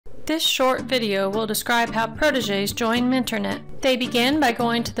This short video will describe how Proteges join MentorNet. They begin by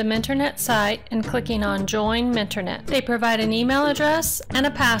going to the MentorNet site and clicking on Join MentorNet. They provide an email address and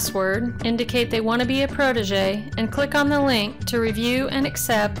a password, indicate they want to be a protege, and click on the link to review and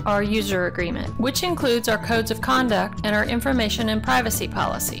accept our user agreement, which includes our codes of conduct and our information and privacy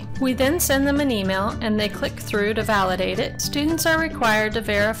policy. We then send them an email and they click through to validate it. Students are required to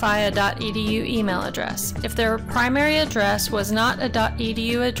verify a .edu email address. If their primary address was not a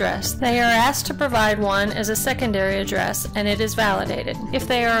 .edu address, they are asked to provide one as a secondary address and it is validated. If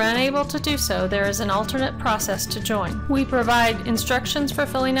they are unable to do so, there is an alternate process to join. We provide instructions for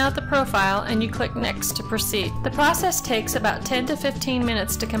filling out the profile and you click Next to proceed. The process takes about 10 to 15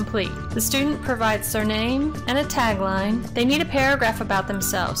 minutes to complete. The student provides their name and a tagline. They need a paragraph about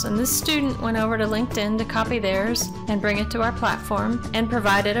themselves, and this student went over to LinkedIn to copy theirs and bring it to our platform and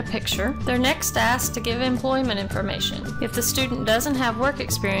provided a picture. They're next asked to give employment information. If the student doesn't have work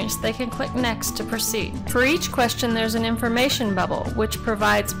experience, they can click Next to proceed. For each question, there's an information bubble, which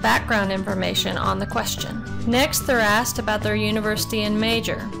provides background information on the question. Next, they're asked about their university and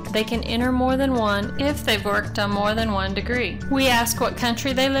major. They can enter more than one if they've worked on more than one degree. We ask what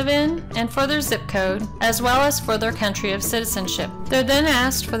country they live in and for their zip code, as well as for their country of citizenship. They're then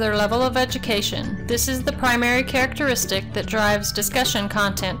asked for their level of education. This is the primary characteristic that drives discussion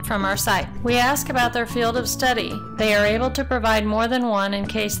content from our site. We ask about their field of study. They are able to provide more than one in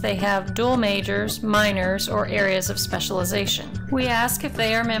case they have dual majors, minors, or areas of specialization. We ask if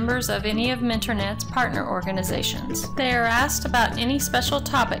they are members of any of MentorNet's partner organizations. They are asked about any special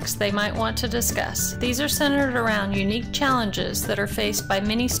topics they might want to discuss. These are centered around unique challenges that are faced by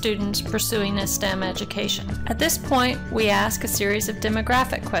many students pursuing a STEM education. At this point, we ask a series of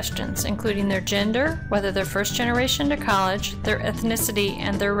demographic questions, including their gender, whether they're first generation to college, their ethnicity,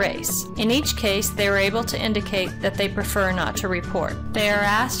 and their race. In each case, they are able to indicate that they prefer not to report. They are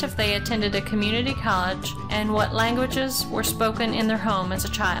asked if they attended a community college and what languages were spoken in their home as a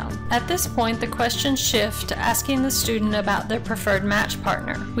child. At this point, the questions shift to asking the student about their preferred match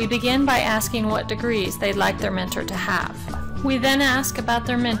partner. We begin by asking what degrees they'd like their mentor to have. We then ask about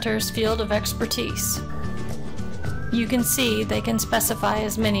their mentor's field of expertise. You can see they can specify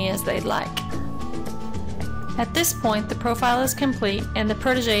as many as they'd like. At this point, the profile is complete and the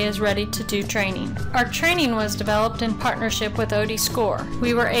protege is ready to do training. Our training was developed in partnership with OD-Score.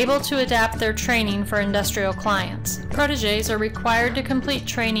 We were able to adapt their training for industrial clients. Proteges are required to complete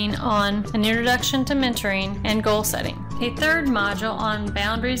training on an introduction to mentoring and goal setting. A third module on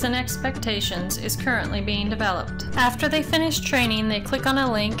boundaries and expectations is currently being developed. After they finish training, they click on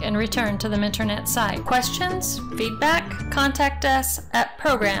a link and return to the MentorNet site. Questions? Feedback? Contact us at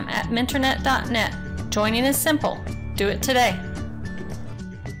program@mentornet.net. Joining is simple. Do it today.